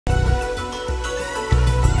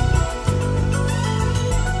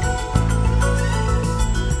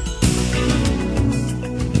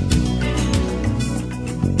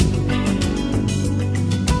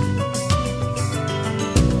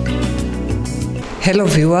Hello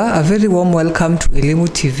viewer, a very warm welcome to Elimu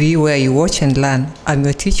TV where you watch and learn. I'm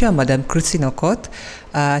your teacher, Madam Christine Okot,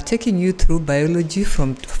 taking you through biology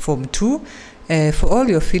from Form 2. For all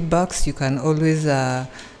your feedbacks, you can always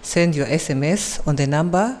send your SMS on the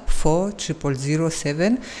number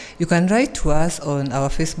 40007. You can write to us on our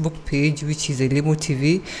Facebook page, which is Elimu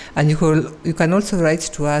TV, and you can also write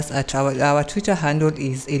to us at our Twitter handle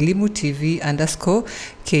is Elimu TV_KE.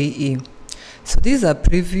 So this is a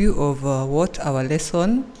preview of what our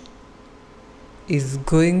lesson is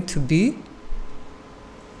going to be.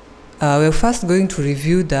 We're first going to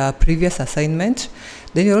review the previous assignment.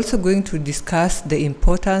 Then you're also going to discuss the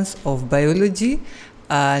importance of biology,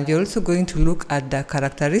 and you're also going to look at the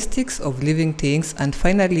characteristics of living things, and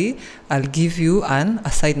finally I'll give you an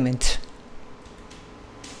assignment.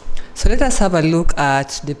 So let us have a look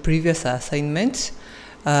at the previous assignment.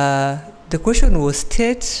 The question was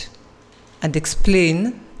state and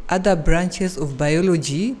explain other branches of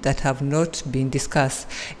biology that have not been discussed.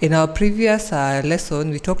 In our previous lesson,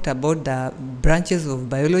 we talked about the branches of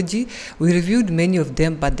biology. We reviewed many of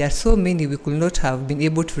them, but there are so many we could not have been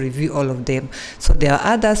able to review all of them. So there are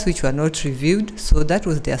others which were not reviewed, so that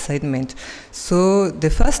was the assignment. So the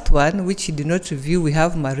first one, which we did not review, we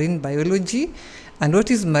have marine biology. And what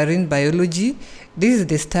is marine biology? This is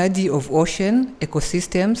the study of ocean,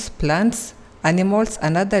 ecosystems, plants, animals,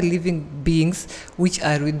 and other living beings which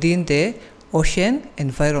are within the ocean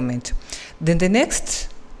environment. Then the next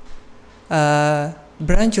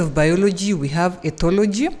branch of biology, we have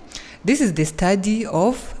ethology. This is the study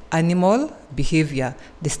of animal behavior,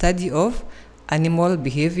 the study of animal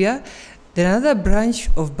behavior. Then another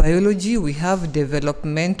branch of biology, we have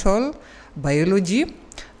developmental biology.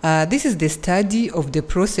 This is the study of the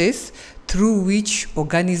process through which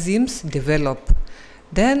organisms develop.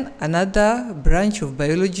 Then another branch of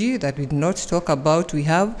biology that we did not talk about, we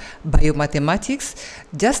have biomathematics.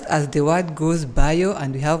 Just as the word goes bio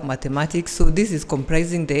and we have mathematics, so this is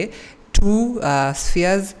comprising the two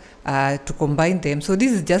spheres to combine them. So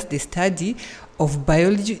this is just the study of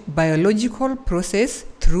biological process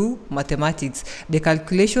through mathematics. The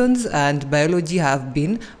calculations and biology have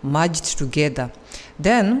been merged together.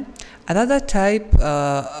 Then another type,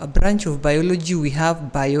 branch of biology, we have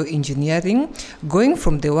bioengineering. Going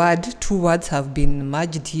from the word, two words have been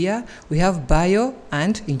merged here. We have bio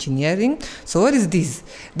and engineering. So what is this?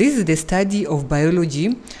 This is the study of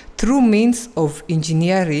biology through means of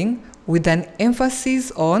engineering with an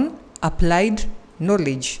emphasis on applied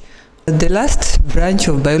knowledge. The last branch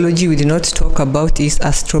of biology we did not talk about is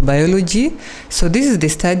astrobiology. So this is the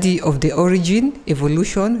study of the origin,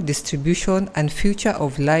 evolution, distribution, and future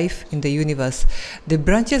of life in the universe. The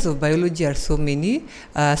branches of biology are so many,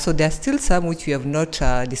 so there are still some which we have not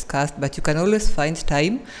discussed, but you can always find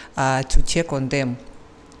time to check on them.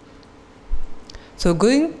 So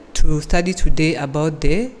going to study today about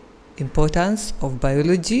the importance of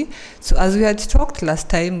biology. So as we had talked last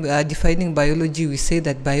time, defining biology, we say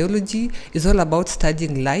that biology is all about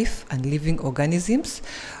studying life and living organisms.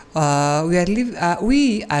 We are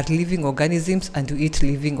living organisms and we eat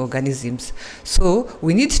living organisms. So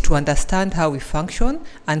we need to understand how we function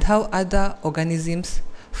and how other organisms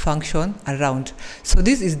function around. So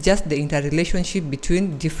this is just the interrelationship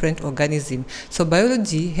between different organisms. So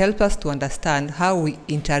biology helps us to understand how we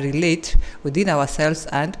interrelate within ourselves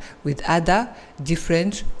and with other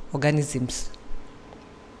different organisms.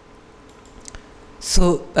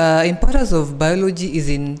 So importance of biology is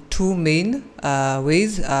in two main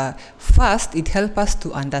ways. First, it helps us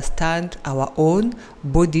to understand our own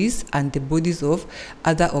bodies and the bodies of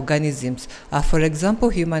other organisms. For example,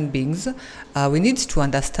 human beings, we need to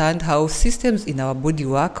understand how systems in our body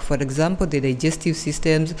work. For example, the digestive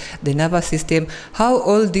systems, the nervous system, how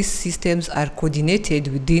all these systems are coordinated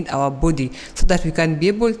within our body so that we can be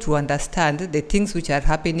able to understand the things which are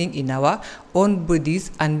happening in our own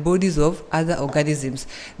bodies and bodies of other organisms.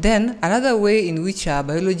 Then another way in which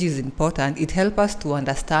biology is important, it helps us to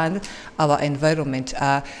understand our environment,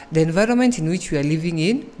 the environment in which we are living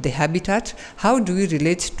in, the habitat. How do we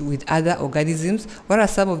relate with other organisms? What are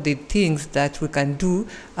some of the things that we can do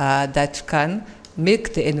that can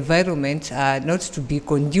make the environment not to be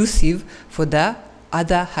conducive for the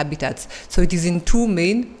other habitats? So it is in two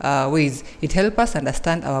main ways. It helps us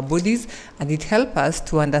understand our bodies and it helps us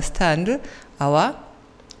to understand our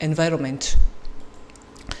environment.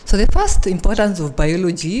 So the first importance of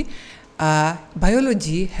biology,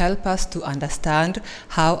 biology helps us to understand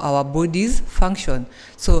how our bodies function.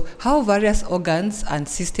 So how various organs and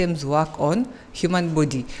systems work on human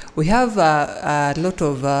body. We have a lot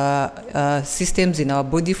of systems in our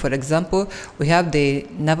body. For example, we have the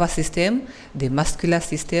nervous system, the muscular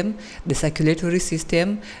system, the circulatory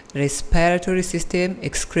system, respiratory system,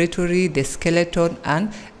 excretory, the skeleton,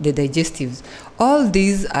 and the digestives. All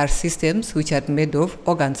these are systems which are made of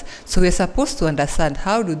organs. So we're supposed to understand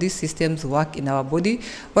how do these systems work in our body,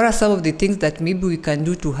 what are some of the things that maybe we can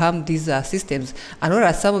do to harm these systems, and what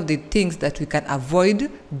are some of the things that we can avoid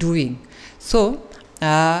doing. So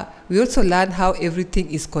we also learn how everything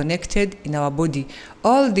is connected in our body.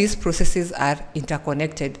 All these processes are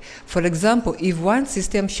interconnected. For example, if one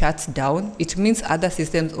system shuts down, it means other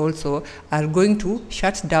systems also are going to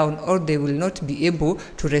shut down, or they will not be able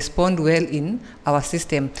to respond well in our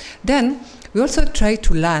system. Then we also try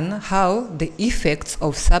to learn how the effects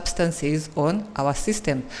of substances on our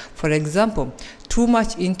system. For example, too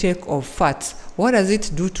much intake of fats, what does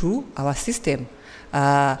it do to our system?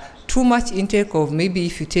 Too much intake of, maybe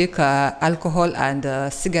if you take alcohol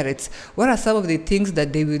and cigarettes, what are some of the things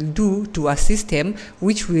that they will do to our system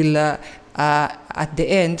which will at the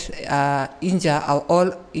end injure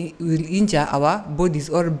our bodies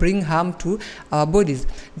or bring harm to our bodies.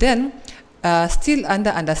 Then still under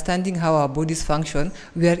understanding how our bodies function,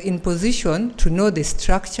 we are in position to know the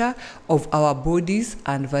structure of our bodies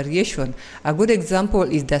and variation. A good example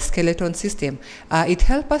is the skeleton system. It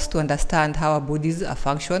helps us to understand how our bodies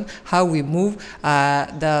function, how we move,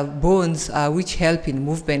 the bones which help in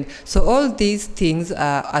movement. So all these things,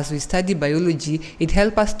 as we study biology, it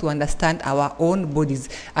helps us to understand our own bodies.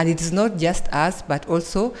 And it is not just us, but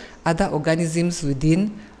also other organisms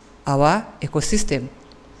within our ecosystem.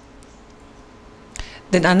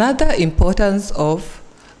 Then another importance of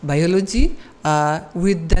biology,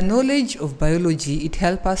 with the knowledge of biology, it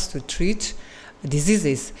helps us to treat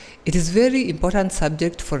diseases. It is very important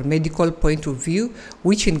subject for medical point of view,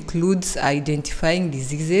 which includes identifying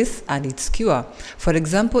diseases and its cure. For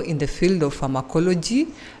example, in the field of pharmacology,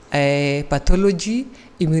 pathology,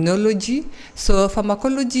 immunology. So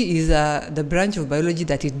pharmacology is the branch of biology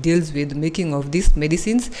that it deals with making of these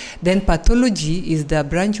medicines. Then pathology is the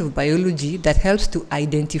branch of biology that helps to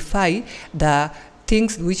identify the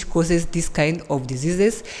things which causes this kind of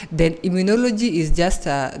diseases. Then immunology is just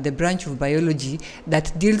the branch of biology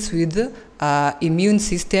that deals with immune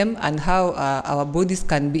system and how our bodies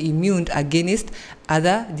can be immune against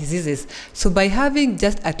other diseases. So by having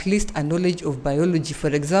just at least a knowledge of biology, for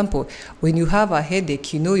example, when you have a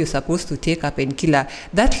headache, you know you're supposed to take a painkiller.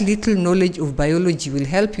 That little knowledge of biology will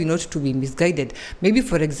help you not to be misguided. Maybe,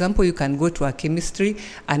 for example, you can go to a chemistry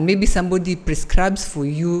and maybe somebody prescribes for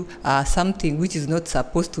you something which is not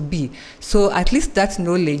supposed to be. So at least that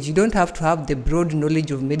knowledge, you don't have to have the broad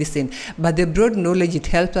knowledge of medicine, but the broad knowledge, it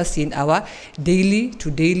helps us in our daily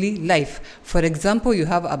life. For example, you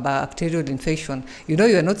have a bacterial infection. You know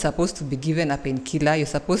you are not supposed to be given a painkiller. You're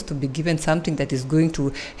supposed to be given something that is going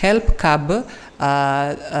to help curb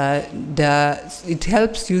it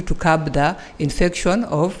helps you to curb the infection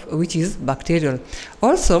of which is bacterial.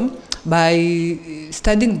 Also, by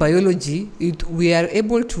studying biology, we are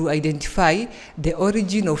able to identify the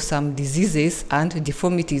origin of some diseases and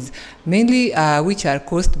deformities, mainly which are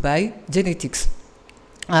caused by genetics.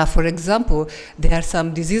 For example, there are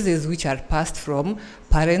some diseases which are passed from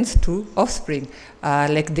parents to offspring,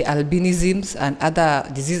 like the albinisms and other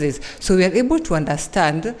diseases. So we are able to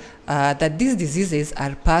understand that these diseases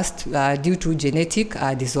are passed due to genetic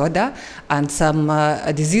disorder, and some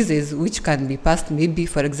diseases which can be passed, maybe,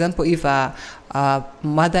 for example, if a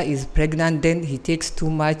mother is pregnant, then he takes too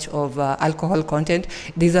much of alcohol content,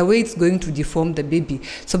 there's a way it's going to deform the baby.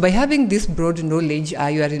 So by having this broad knowledge,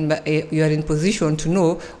 you are in position to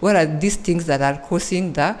know what are these things that are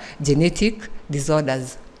causing the genetic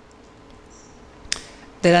disorders.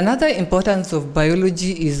 Then another importance of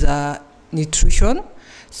biology is nutrition.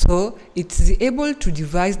 So it's able to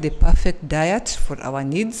devise the perfect diet for our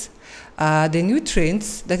needs. The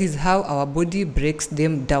nutrients, that is how our body breaks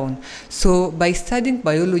them down. So by studying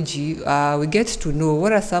biology, we get to know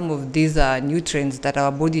what are some of these nutrients that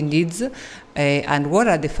our body needs, and what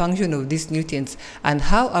are the function of these nutrients, and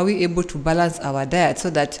how are we able to balance our diet so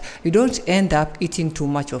that you don't end up eating too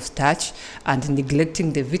much of starch and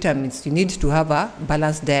neglecting the vitamins. You need to have a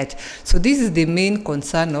balanced diet. So this is the main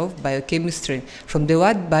concern of biochemistry. From the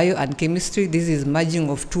word bio and chemistry, this is merging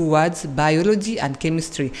of two words, biology and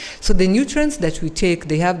chemistry. So the nutrients that we take,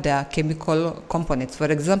 they have their chemical components.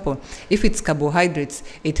 For example, if it's carbohydrates,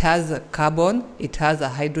 it has a carbon, it has a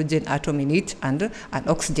hydrogen atom in it, and an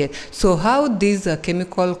oxygen. So how these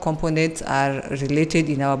chemical components are related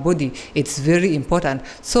in our body, it's very important.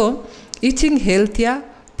 So eating healthier,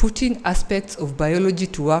 putting aspects of biology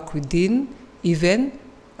to work within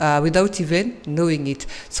without even knowing it.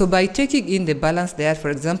 So by taking in the balanced diet, for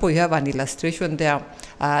example, you have an illustration there.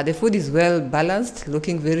 The food is well balanced,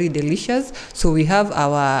 looking very delicious. So we have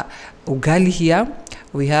our ugali here,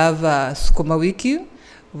 we have sukuma wiki,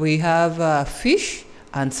 we have fish,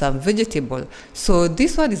 and some vegetable. So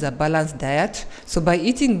this one is a balanced diet. So by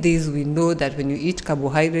eating this, we know that when you eat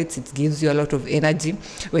carbohydrates, it gives you a lot of energy.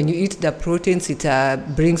 When you eat the proteins, it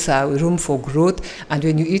brings room for growth. And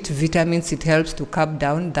when you eat vitamins, it helps to curb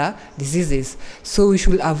down the diseases. So we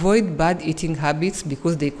should avoid bad eating habits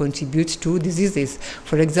because they contribute to diseases.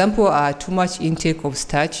 For example, too much intake of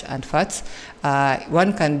starch and fats.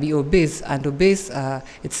 One can be obese, and obese,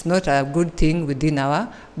 it's not a good thing within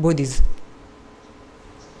our bodies.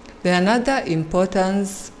 Then another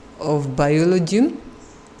importance of biology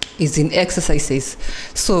is in exercises.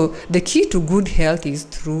 So the key to good health is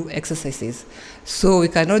through exercises. So we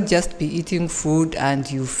cannot just be eating food and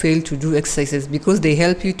you fail to do exercises, because they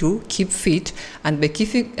help you to keep fit, and by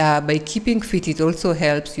keeping fit, it also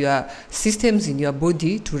helps your systems in your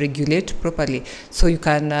body to regulate properly. So you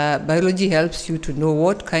can biology helps you to know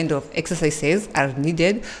what kind of exercises are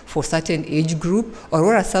needed for certain age group, or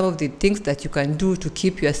what are some of the things that you can do to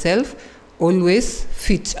keep yourself always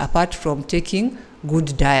fit, apart from taking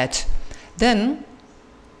good diet. Then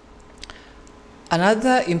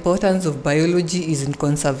another importance of biology is in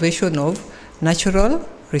conservation of natural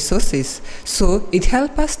resources. So it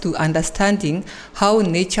helps us to understanding how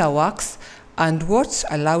nature works and what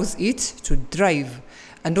allows it to thrive.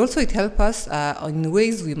 And also it helps us in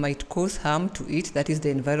ways we might cause harm to it, that is the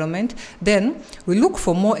environment. Then we look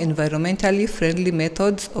for more environmentally friendly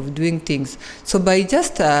methods of doing things. So by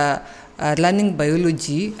just learning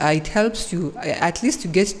biology, it helps you, at least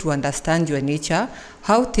you get to understand your nature,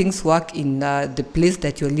 how things work in the place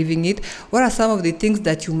that you're living in. What are some of the things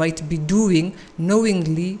that you might be doing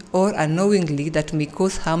knowingly or unknowingly that may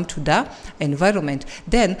cause harm to the environment?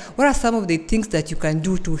 Then what are some of the things that you can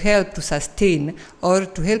do to help to sustain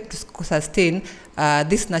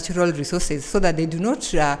these natural resources, so that they do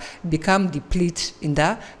not become depleted in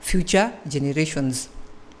the future generations?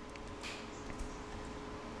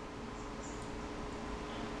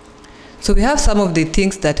 So we have some of the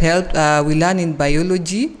things that help we learn in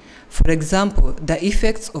biology. For example, the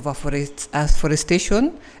effects of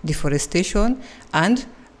afforestation, deforestation, and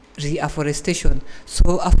reforestation.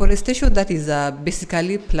 So afforestation, that is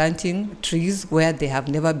basically planting trees where there have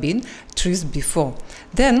never been trees before.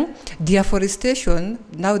 Then deforestation,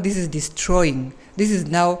 now this is destroying. This is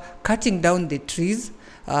now cutting down the trees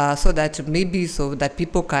so that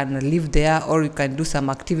people can live there, or you can do some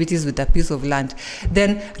activities with a piece of land.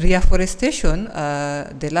 Then reforestation,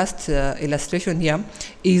 the last illustration here,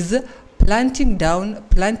 is planting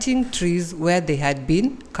trees where they had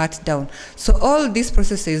been cut down. So all these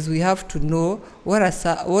processes, we have to know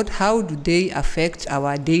how do they affect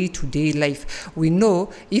our day-to-day life. We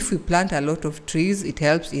know if we plant a lot of trees, it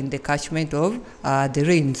helps in the catchment of the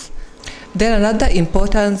rains. Then another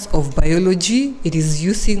importance of biology, it is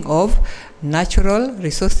using of natural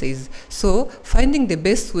resources. So finding the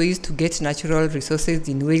best ways to get natural resources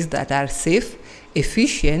in ways that are safe,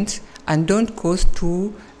 efficient, and don't cause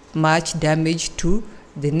too much damage to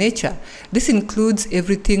the nature. This includes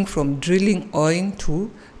everything from drilling oil to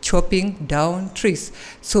chopping down trees.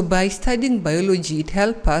 So by studying biology, it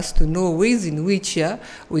helps us to know ways in which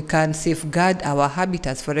we can safeguard our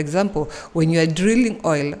habitats. For example, when you are drilling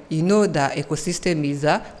oil, you know the ecosystem is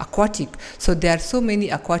aquatic. So there are so many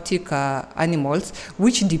aquatic animals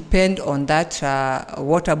which depend on that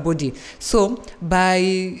water body. So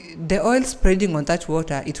by the oil spreading on that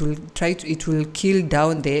water, it will kill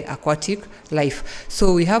down the aquatic life.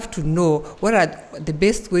 So we have to know what are the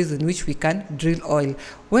best ways in which we can drill oil.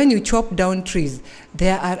 When you chop down trees,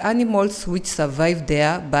 there are animals which survive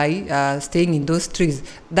there by staying in those trees.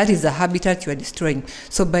 That is the habitat you are destroying.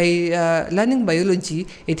 So by learning biology,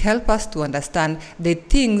 it helps us to understand the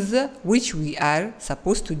things which we are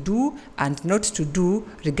supposed to do and not to do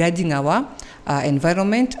regarding our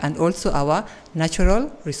environment and also our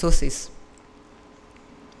natural resources.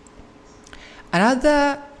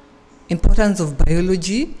 Another importance of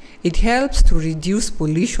biology It helps to reduce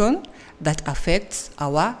pollution that affects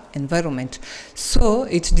our environment. So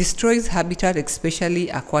it destroys habitat, especially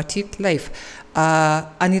aquatic life.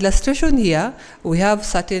 An illustration here, we have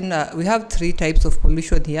three types of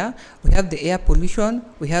pollution here. We have the air pollution,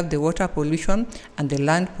 we have the water pollution, and the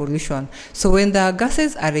land pollution. So when the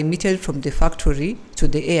gases are emitted from the factory to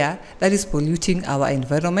the air, that is polluting our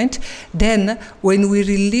environment. Then when we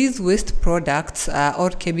release waste products or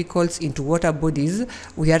chemicals into water bodies,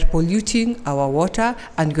 we are polluting our water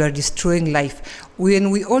and we are destroying life.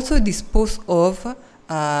 When we also dispose of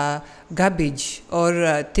garbage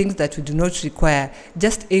or things that we do not require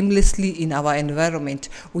just aimlessly in our environment,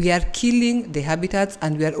 we are killing the habitats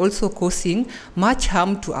and we are also causing much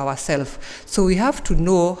harm to ourselves. So we have to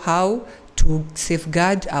know how to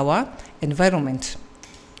safeguard our environment.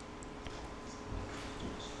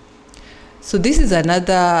 So this is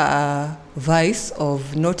another vice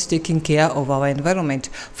of not taking care of our environment.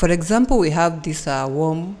 For example, we have this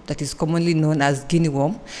worm that is commonly known as guinea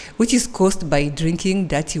worm, which is caused by drinking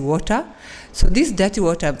dirty water. So this dirty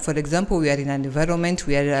water, for example, we are in an environment,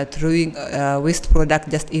 we are throwing waste product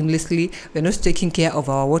just aimlessly, we're not taking care of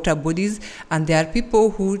our water bodies, and there are people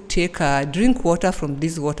who drink water from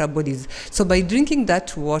these water bodies. So by drinking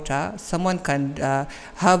that water, someone can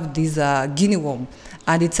have this guinea worm.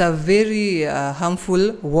 And it's a very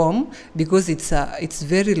harmful worm because it's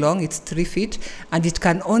very long, it's 3 feet, and it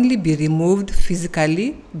can only be removed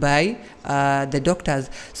physically by the doctors.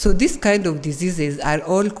 So these kind of diseases are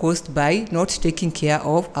all caused by not taking care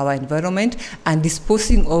of our environment and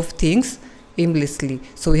disposing of things aimlessly.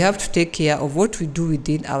 So we have to take care of what we do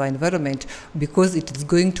within our environment because it is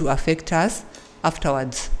going to affect us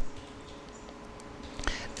afterwards.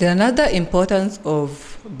 Then another importance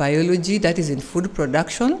of biology, that is in food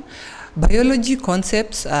production. Biology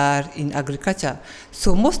concepts are in agriculture.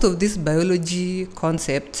 So most of these biology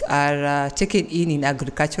concepts are taken in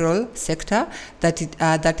agricultural sector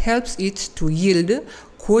that helps it to yield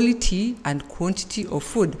quality and quantity of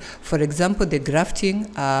food. For example, the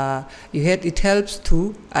grafting, it helps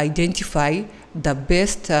to identify the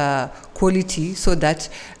best quality so that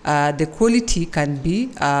the quality can be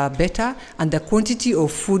better and the quantity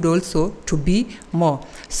of food also to be more.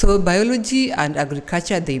 So biology and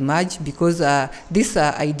agriculture, they merge because these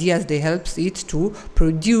ideas, they helps it to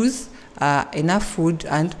produce enough food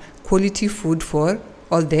and quality food for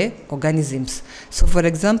all the organisms. So for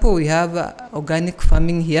example, we have organic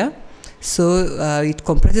farming here. So it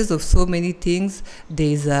comprises of so many things. There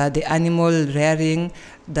is the animal rearing,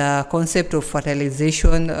 the concept of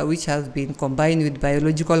fertilization, which has been combined with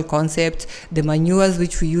biological concepts, the manures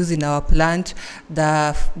which we use in our plant,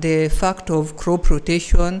 the fact of crop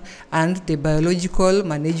rotation, and the biological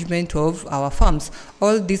management of our farms.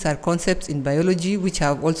 All these are concepts in biology which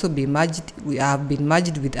have also been merged. We have been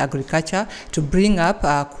merged with agriculture to bring up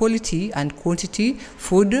quality and quantity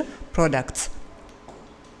food products.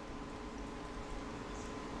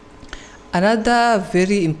 Another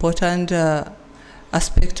very important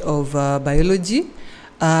aspect of biology,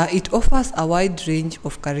 it offers a wide range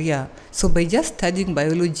of career. So by just studying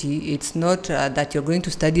biology, it's not that you're going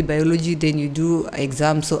to study biology, then you do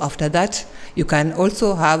exams. So after that, you can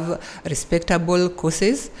also have respectable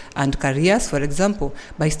courses and careers. For example,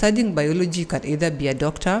 by studying biology, you can either be a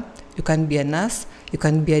doctor, you can be a nurse, you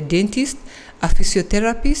can be a dentist, a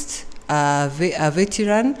physiotherapist, a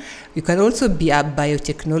veteran, you can also be a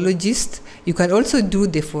biotechnologist, you can also do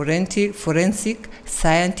the forensic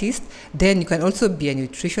scientist, then you can also be a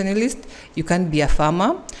nutritionalist, you can be a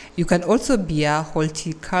farmer, you can also be a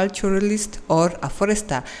horticulturalist or a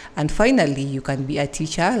forester, and finally you can be a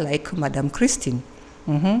teacher like Madam Christine.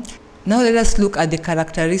 Now let us look at the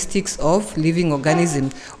characteristics of living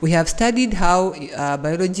organisms. We have studied how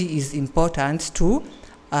biology is important to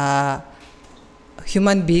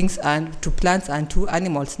human beings and to plants and to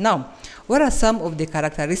animals. Now, what are some of the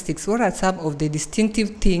characteristics? What are some of the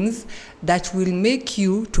distinctive things that will make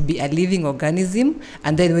you to be a living organism?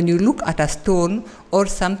 And then when you look at a stone or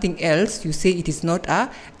something else, you say it is not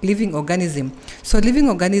a living organism. So living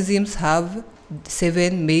organisms have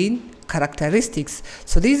 7 main characteristics.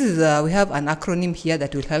 So this is we have an acronym here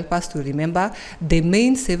that will help us to remember the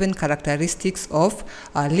main 7 characteristics of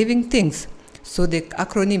living things. So the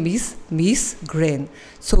acronym is MIS GRAIN.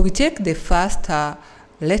 So we take the first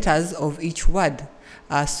letters of each word.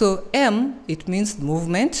 So M, it means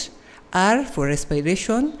movement, R for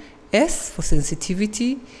respiration, S for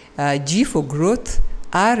sensitivity, G for growth,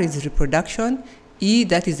 R is reproduction, E,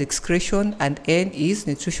 that is excretion, and N is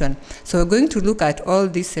nutrition. So we're going to look at all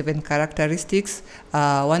these 7 characteristics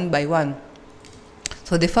one by one.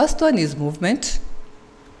 So the first one is movement.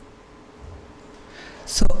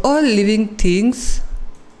 So all living things,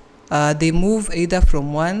 they move either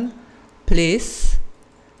from one place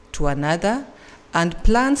to another, and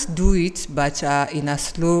plants do it, but in a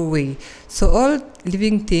slow way. So all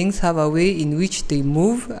living things have a way in which they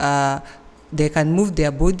move. They can move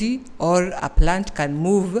their body, or a plant can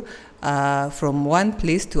move from one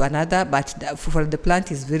place to another, but for the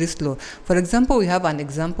plant is very slow. For example, we have an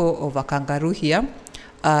example of a kangaroo here.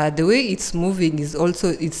 The way it's moving is also,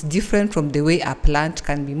 it's different from the way a plant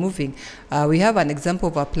can be moving. We have an example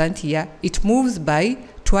of a plant here. It moves by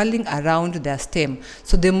twirling around the stem.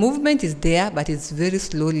 So the movement is there, but it's very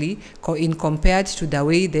slowly in compared to the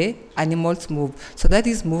way the animals move. So that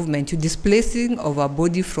is movement, you displacing of a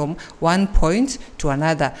body from one point to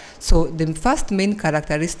another. So the first main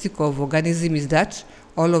characteristic of organism is that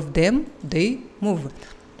all of them, they move.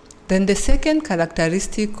 Then the second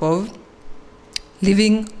characteristic of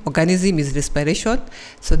living organism is respiration.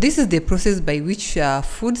 So this is the process by which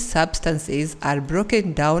food substances are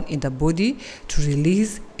broken down in the body to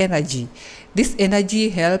release energy. This energy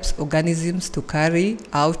helps organisms to carry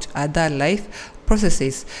out other life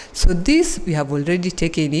processes. So this, we have already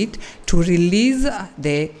taken it to release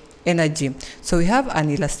the energy. So we have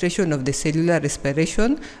an illustration of the cellular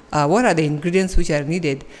respiration. What are the ingredients which are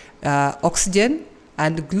needed? Oxygen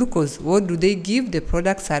and glucose. What do they give? The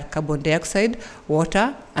products are carbon dioxide,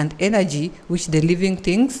 water, and energy, which the living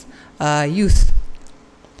things use.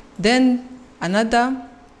 Then another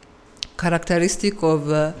characteristic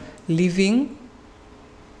of living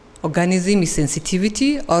organism is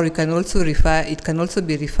sensitivity, or it can also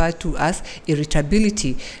be referred to as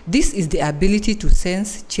irritability. This is the ability to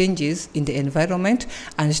sense changes in the environment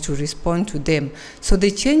and to respond to them. So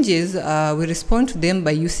the changes, we respond to them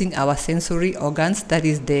by using our sensory organs, that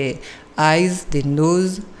is the eyes, the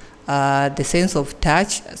nose, the sense of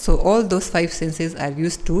touch. So all those 5 senses are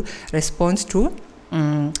used to respond to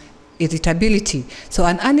irritability. So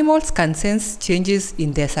animals can sense changes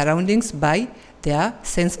in their surroundings by their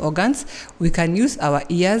sense organs. We can use our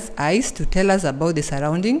ears, eyes to tell us about the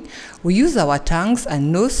surrounding. We use our tongues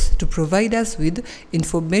and nose to provide us with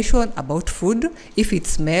information about food, if it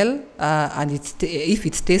smells and if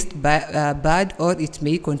it tastes bad, or it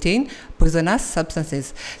may contain poisonous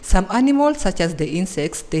substances. Some animals, such as the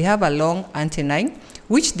insects, they have a long antennae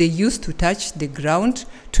which they use to touch the ground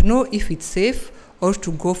to know if it's safe or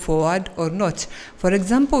to go forward or not. For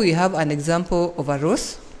example, we have an example of a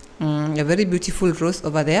rose. A very beautiful rose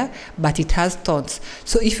over there, but it has thorns.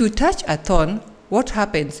 So if you touch a thorn, what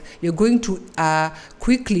happens? You're going to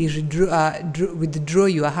quickly withdraw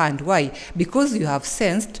your hand. Why? Because you have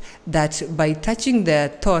sensed that by touching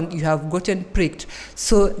the thorn, you have gotten pricked.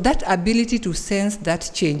 So that ability to sense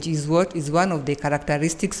that change is what is one of the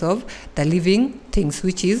characteristics of the living things,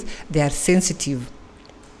 which is they are sensitive.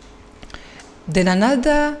 Then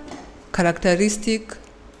another characteristic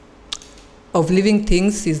of living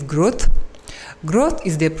things is growth. Growth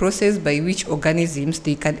is the process by which organisms,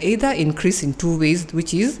 they can either increase in 2 ways,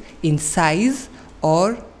 which is in size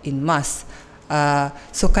or in mass.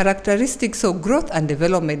 So characteristics, so growth and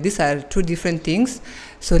development, these are 2 different things.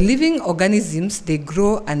 So living organisms, they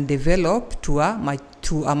grow and develop to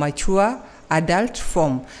a mature adult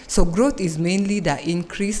form. So growth is mainly the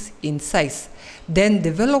increase in size. Then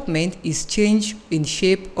development is change in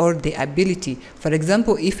shape or the ability. For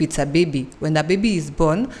example, if it's a baby, when a baby is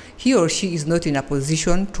born, he or she is not in a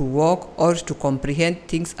position to walk or to comprehend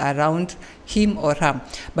things around him or her.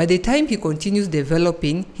 By the time he continues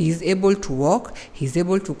developing, he is able to walk, he is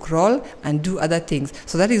able to crawl and do other things.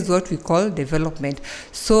 So that is what we call development.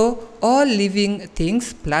 So all living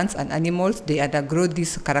things, plants and animals, they undergo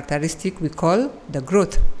this characteristic we call the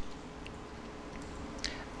growth.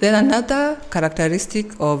 Then another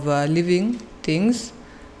characteristic of living things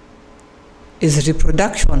is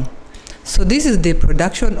reproduction. So this is the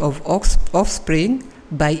production of offspring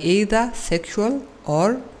by either sexual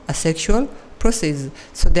or asexual process.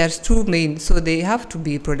 So there's 2 main. So they have to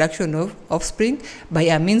be production of offspring by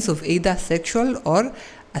a means of either sexual or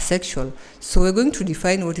asexual. So we're going to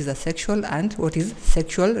define what is asexual and what is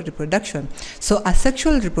sexual reproduction. So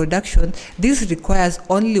asexual reproduction, this requires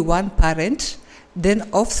only one parent, then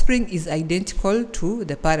offspring is identical to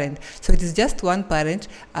the parent. So it is just one parent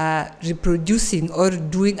reproducing or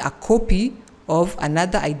doing a copy of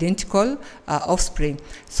another identical offspring.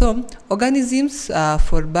 So organisms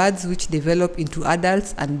for birds which develop into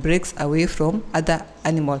adults and breaks away from other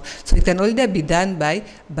animals. So it can either be done by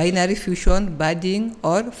binary fusion, budding,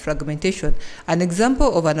 or fragmentation. An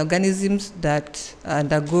example of an organism that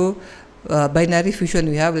undergo binary fission,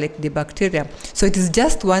 we have like the bacteria. So it is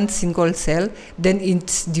just one single cell, then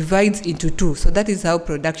it divides into two. So that is how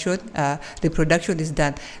reproduction is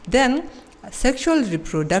done. Then sexual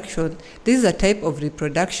reproduction, this is a type of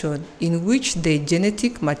reproduction in which the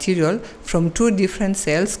genetic material from two different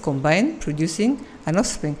cells combine, producing an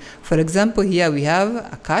offspring. For example, here we have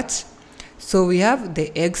a cat. So we have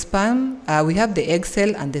the egg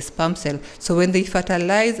cell and the sperm cell. So when they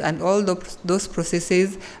fertilize and all those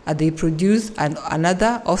processes, they produce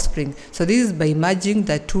another offspring. So this is by merging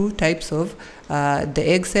the two types of the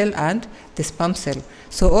egg cell and the sperm cell.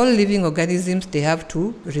 So all living organisms, they have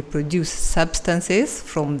to reproduce substances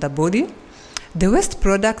from the body. The waste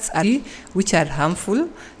products are which are harmful.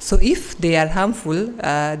 So if they are harmful,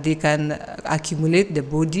 they can accumulate the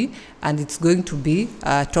body and it's going to be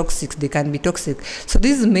toxic. They can be toxic. So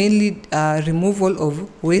this is mainly removal of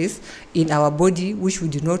waste in our body which we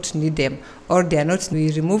do not need them, or they are not.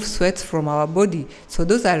 We remove sweat from our body. So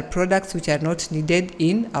those are products which are not needed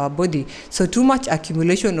in our body. So too much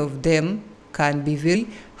accumulation of them can be very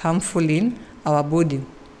harmful in our body.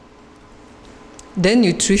 Then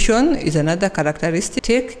nutrition is another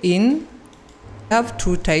characteristic. We have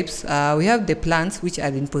two types. We have the plants which are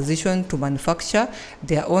in position to manufacture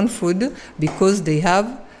their own food because they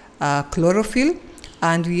have chlorophyll,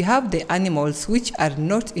 and we have the animals which are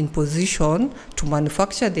not in position to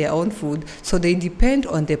manufacture their own food, so they depend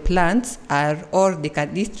on the plants or they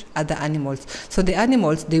can eat other animals. So the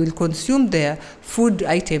animals, they will consume their food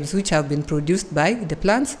items which have been produced by the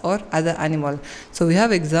plants or other animals. So we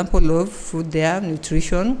have example of food there,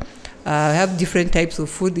 nutrition. We have different types of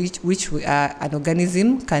food which an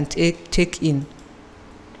organism can take in.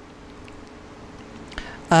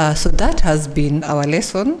 So that has been our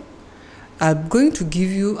lesson. I'm going to give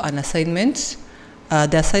you an assignment.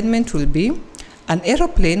 The assignment will be: an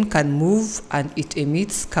aeroplane can move and it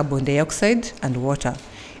emits carbon dioxide and water.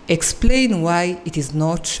 Explain why it is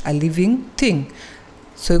not a living thing.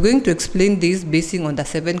 So we're going to explain this based on the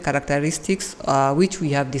 7 characteristics which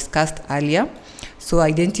we have discussed earlier. So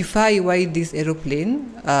identify why this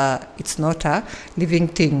aeroplane, it's not a living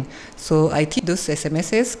thing. So I keep those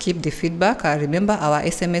SMSs, keep the feedback. Remember our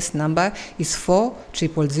SMS number is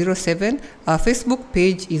 40007. Our Facebook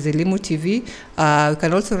page is Elimu TV. You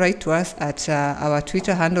can also write to us at our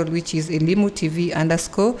Twitter handle, which is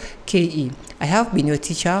ElimuTV_KE. I have been your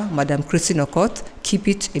teacher, Madam Christine Okot. Keep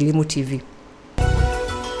it Elimu TV.